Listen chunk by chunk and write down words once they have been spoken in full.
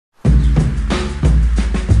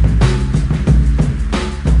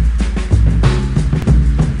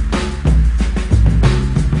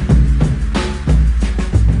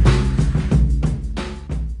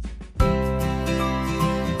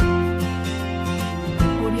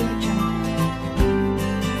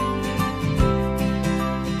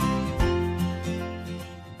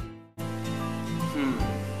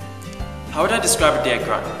How would I describe a day at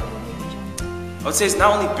Groton? I would say it's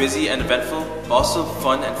not only busy and eventful, but also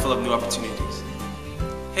fun and full of new opportunities.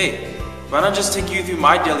 Hey, why not just take you through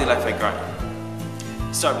my daily life at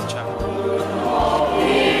Groton? Start with the chapel.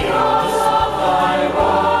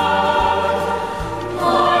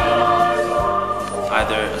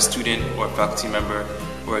 Either a student or a faculty member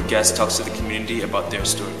or a guest talks to the community about their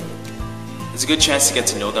story. It's a good chance to get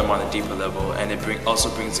to know them on a deeper level, and it also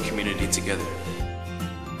brings the community together.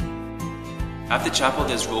 After chapel,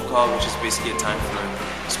 there's roll call, which is basically a time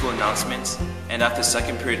for school announcements. And after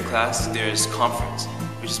second period class, there's conference,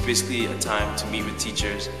 which is basically a time to meet with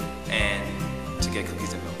teachers and to get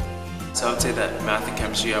cookies and milk. So I would say that math and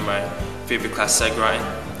chemistry are my favorite classes at Groton.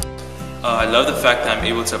 I love the fact that I'm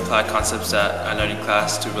able to apply concepts that I learn in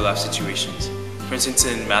class to real life situations. For instance,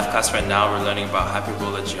 in math class right now, we're learning about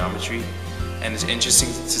hyperbola geometry. And it's interesting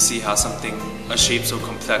to see how a shape so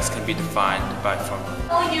complex can be defined by a formula.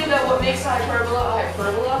 Telling you that what makes a hyperbola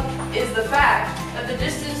is the fact that the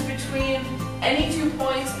distance between any 2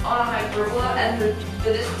 points on a hyperbola and the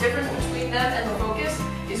difference between them and the focus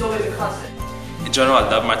is always a constant. In general, I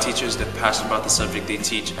love my teachers. They're passionate about the subject they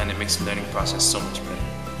teach, and it makes the learning process so much better.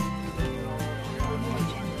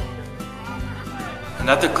 And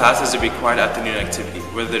after class, there's a required afternoon activity,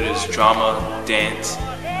 whether it is drama, dance,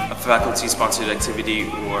 a faculty-sponsored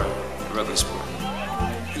activity, or a regular sport.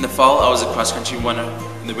 In the fall, I was a cross-country runner,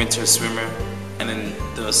 in the winter a swimmer, and in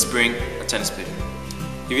the spring a tennis player.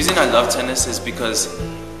 The reason I love tennis is because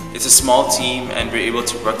it's a small team and we're able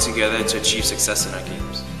to work together to achieve success in our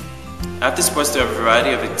games. After sports, there are a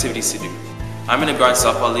variety of activities to do. I'm in a Groton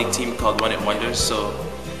softball league team called One It Wonders, so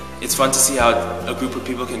it's fun to see how a group of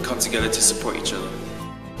people can come together to support each other.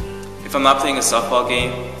 If I'm not playing a softball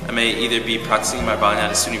game, I may either be practicing my violin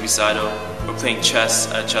at a student recital, or playing chess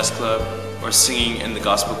at a chess club, or singing in the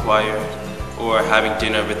gospel choir, or having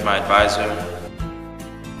dinner with my advisor.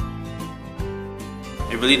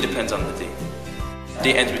 It really depends on the day. The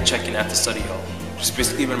day ends with check-in at the study hall, which is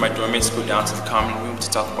basically when my dorm mates go down to the common room to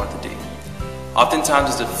talk about the day.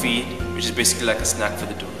 Oftentimes there's a feed, which is basically like a snack for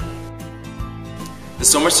the dorm. There's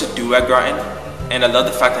so much to do at Groton, and I love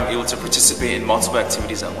the fact I'm able to participate in multiple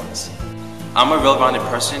activities at once. I'm a well-rounded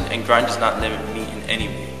person, and Groton does not limit me in any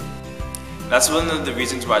way. That's one of the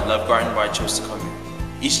reasons why I love Groton, why I chose to come here.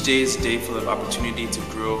 Each day is a day full of opportunity to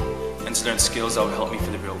grow and to learn skills that will help me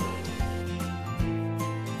for the real world.